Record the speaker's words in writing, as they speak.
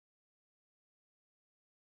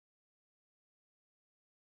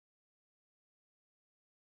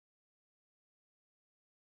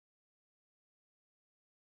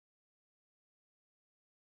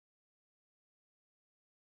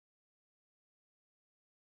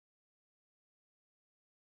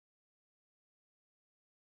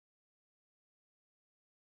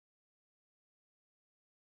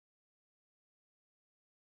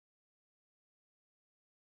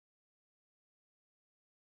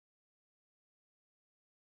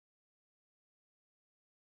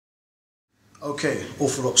Okay,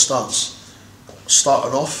 orthodox stance.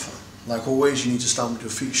 Starting off, like always, you need to stand with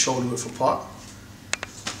your feet shoulder width apart.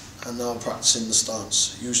 And now practicing the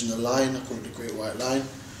stance. Using the line, I call it the great white line.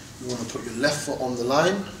 You want to put your left foot on the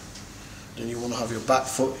line, then you want to have your back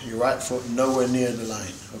foot, your right foot nowhere near the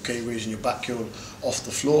line. Okay, raising your back heel off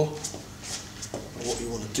the floor. And what you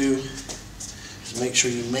want to do is make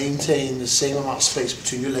sure you maintain the same amount of space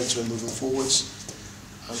between your legs when moving forwards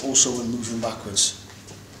and also when moving backwards.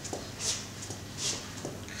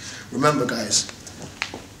 Remember guys,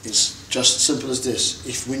 it's just as simple as this.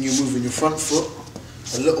 If when you're moving your front foot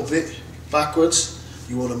a little bit backwards,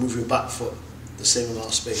 you want to move your back foot the same amount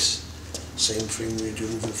of space. Same thing when you're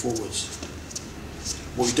moving forwards.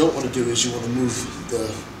 What you don't want to do is you want to move the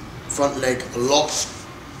front leg a lot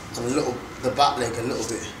and the back leg a little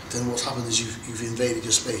bit. Then what's happened is you've invaded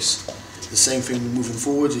your space. The same thing moving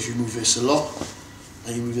forwards. If you move this a lot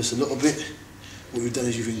and you move this a little bit, what you've done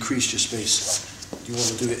is you've increased your space. You want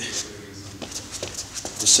to do it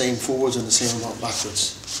the same forwards and the same amount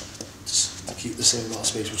backwards, just to keep the same amount of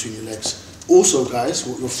space between your legs. Also guys,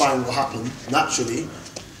 what you'll find will happen naturally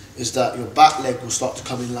is that your back leg will start to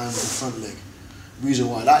come in line with your front leg. The reason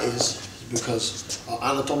why that is because our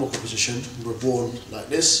anatomical position, we're born like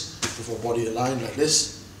this, with our body aligned like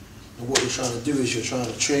this, and what you're trying to do is you're trying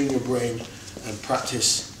to train your brain and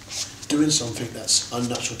practice doing something that's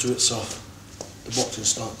unnatural to itself, the boxing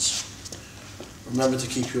stance. Remember to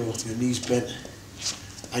keep your knees bent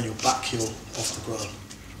and your back heel off the ground.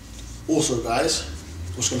 Also guys,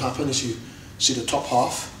 what's going to happen is you see the top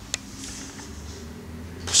half.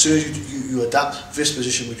 As soon as you adapt this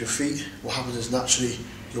position with your feet, what happens is naturally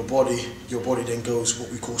your body then goes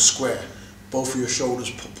what we call square. Both of your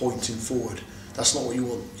shoulders pointing forward. That's not what you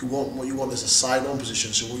want. What you want is a side-on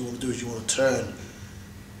position. So what you want to do is you want to turn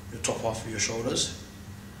your top half of your shoulders,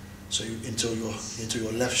 so until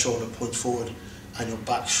your left shoulder points forward and your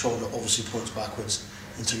back shoulder obviously points backwards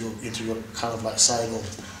into your kind of like side on.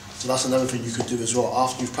 So that's another thing you could do as well.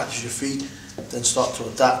 After you've practiced your feet, then start to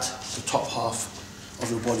adapt the top half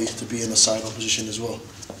of your body to be in a side on position as well.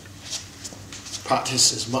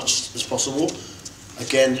 Practice as much as possible.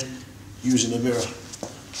 Again, using a mirror.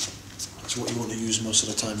 That's what you want to use most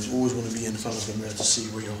of the time. You always want to be in front of the mirror to see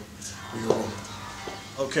where you're on.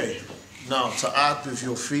 Okay, now to add with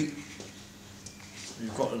your feet,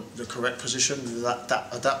 you've got the correct position, you've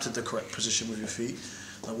adapted the correct position with your feet.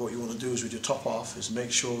 Now what you want to do is with your top half is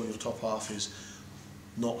make sure your top half is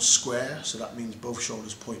not square, so that means both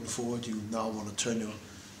shoulders pointing forward. You now want to turn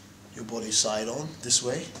your body side on this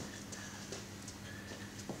way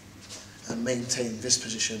and maintain this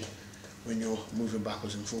position when you're moving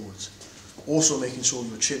backwards and forwards. Also making sure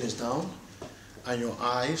your chin is down and your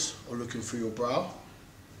eyes are looking through your brow.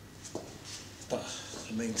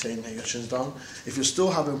 Maintain your chin down. If you're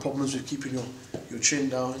still having problems with keeping your chin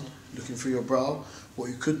down, looking through your brow, what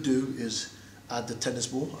you could do is add the tennis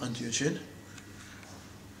ball under your chin.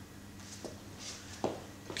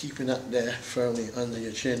 Keeping that there firmly under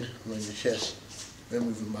your chin and on your chest when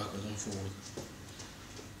moving backwards and forward.